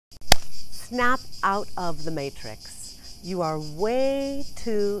Snap out of the matrix. You are way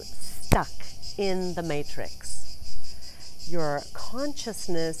too stuck in the matrix. Your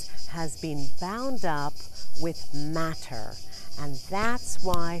consciousness has been bound up with matter, and that's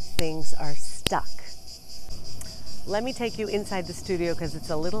why things are stuck. Let me take you inside the studio because it's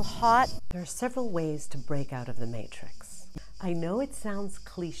a little hot. There are several ways to break out of the matrix. I know it sounds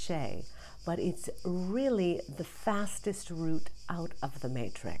cliche, but it's really the fastest route out of the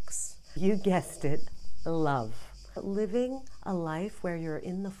matrix. You guessed it, love. Living a life where you're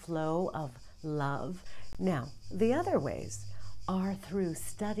in the flow of love. Now, the other ways are through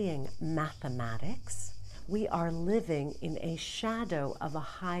studying mathematics. We are living in a shadow of a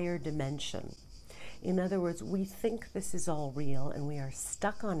higher dimension. In other words, we think this is all real and we are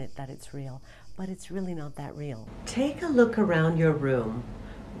stuck on it that it's real, but it's really not that real. Take a look around your room.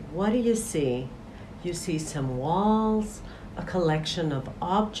 What do you see? You see some walls, a collection of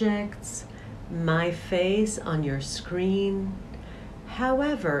objects, my face on your screen.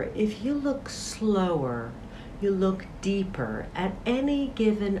 However, if you look slower, you look deeper at any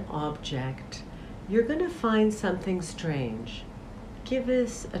given object, you're going to find something strange. Give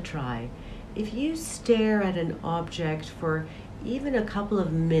this a try. If you stare at an object for even a couple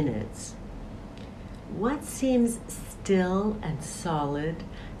of minutes, what seems still and solid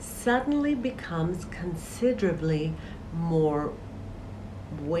suddenly becomes considerably more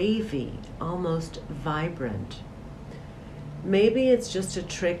wavy, almost vibrant. Maybe it's just a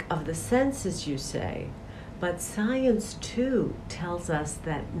trick of the senses, you say, but science too tells us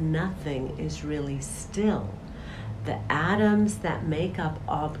that nothing is really still. The atoms that make up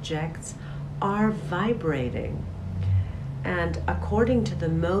objects are vibrating. And according to the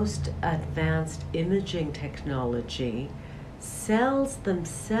most advanced imaging technology, cells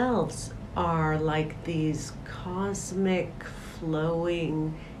themselves are like these cosmic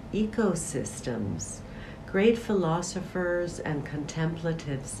flowing ecosystems. Great philosophers and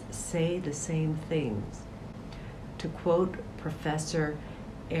contemplatives say the same things. To quote Professor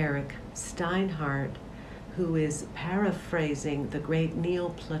Erich Steinhardt, who is paraphrasing the great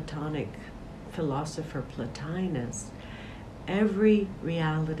Neoplatonic philosopher Plotinus, every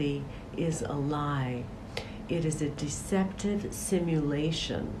reality is a lie. It is a deceptive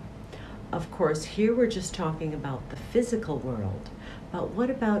simulation. Of course, here we're just talking about the physical world, but what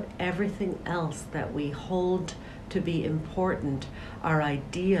about everything else that we hold to be important? Our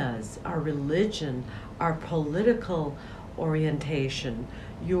ideas, our religion, our political orientation,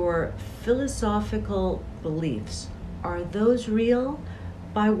 your philosophical beliefs. Are those real?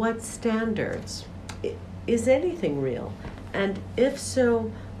 By what standards? Is anything real? And if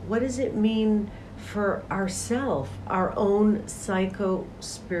so, what does it mean for ourself, our own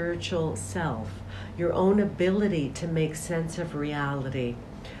psycho-spiritual self, your own ability to make sense of reality,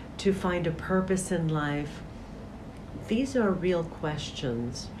 to find a purpose in life? These are real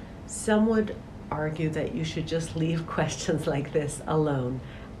questions. Some would argue that you should just leave questions like this alone.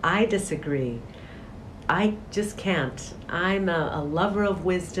 I disagree. I just can't. I'm a lover of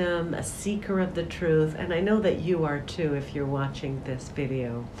wisdom, a seeker of the truth, and I know that you are too if you're watching this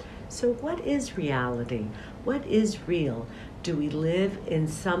video. So what is reality? What is real? Do we live in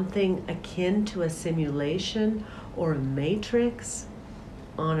something akin to a simulation or a matrix?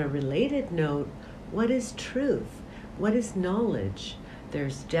 On a related note, what is truth? What is knowledge?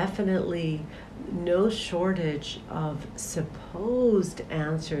 There's definitely no shortage of supposed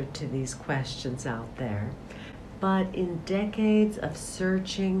answer to these questions out there. But in decades of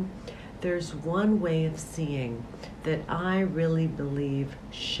searching, there's one way of seeing that I really believe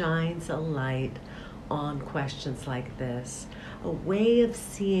shines a light on questions like this. A way of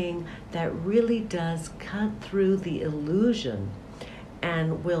seeing that really does cut through the illusion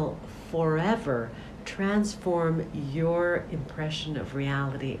and will forever transform your impression of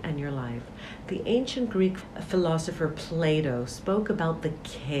reality and your life. The ancient Greek philosopher Plato spoke about the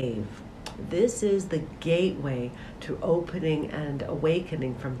cave. This is the gateway to opening and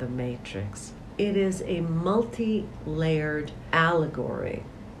awakening from the matrix. It is a multi-layered allegory.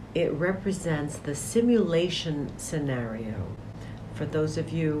 It represents the simulation scenario. For those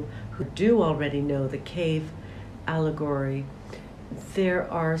of you who do already know the cave allegory, there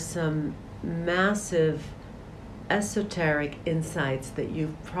are some massive esoteric insights that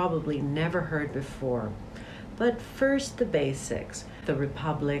you've probably never heard before. But first, the basics. The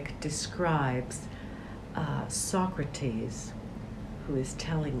Republic describes Socrates, who is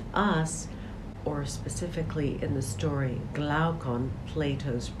telling us, or specifically in the story Glaucon,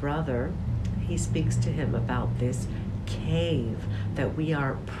 Plato's brother, he speaks to him about this cave that we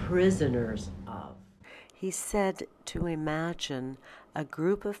are prisoners of. He said to imagine a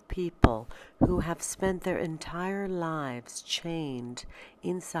group of people who have spent their entire lives chained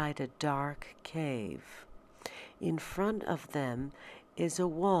inside a dark cave. In front of them is a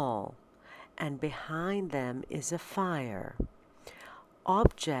wall, and behind them is a fire.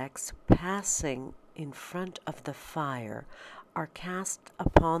 Objects passing in front of the fire are cast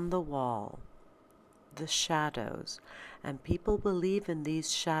upon the wall, the shadows, and people believe in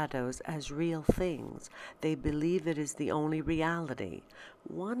these shadows as real things. They believe it is the only reality.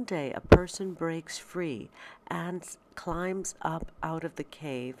 One day a person breaks free and climbs up out of the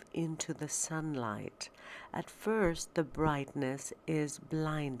cave into the sunlight. At first the brightness is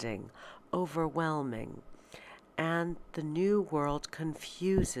blinding, overwhelming, and the new world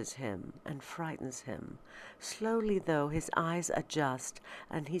confuses him and frightens him. Slowly, though, his eyes adjust,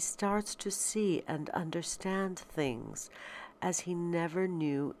 and he starts to see and understand things as he never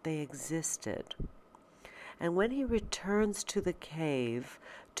knew they existed. And when he returns to the cave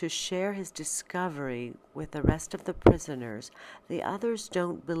to share his discovery with the rest of the prisoners, the others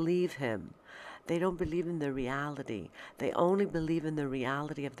don't believe him. They don't believe in the reality. They only believe in the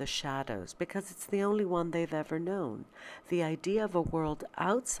reality of the shadows because it's the only one they've ever known. The idea of a world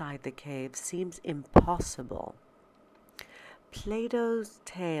outside the cave seems impossible. Plato's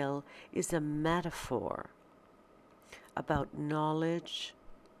tale is a metaphor about knowledge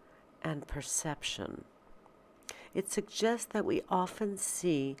and perception. It suggests that we often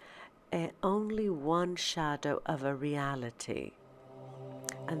see only one shadow of a reality.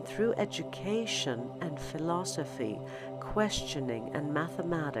 And through education and philosophy, questioning and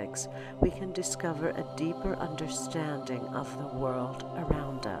mathematics, we can discover a deeper understanding of the world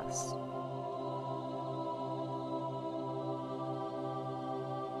around us.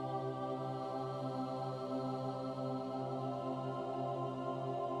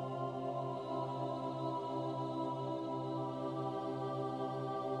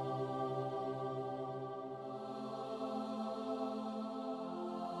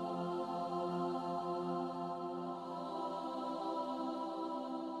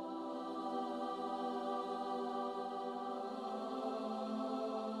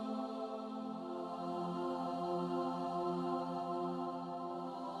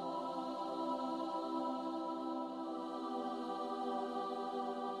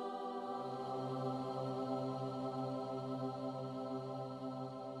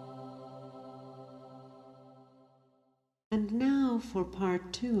 And now for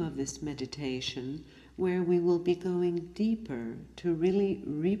part 2 of this meditation, where we will be going deeper to really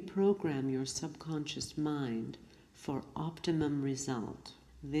reprogram your subconscious mind for optimum result.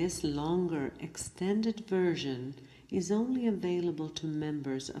 This longer, extended version is only available to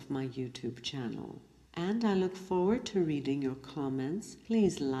members of my YouTube channel. And I look forward to reading your comments.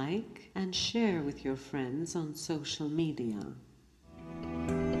 Please like and share with your friends on social media.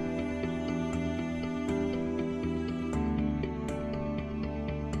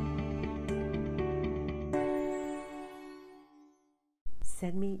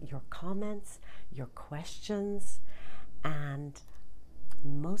 Send me your comments, your questions, and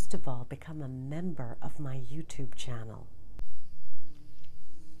most of all, become a member of my YouTube channel.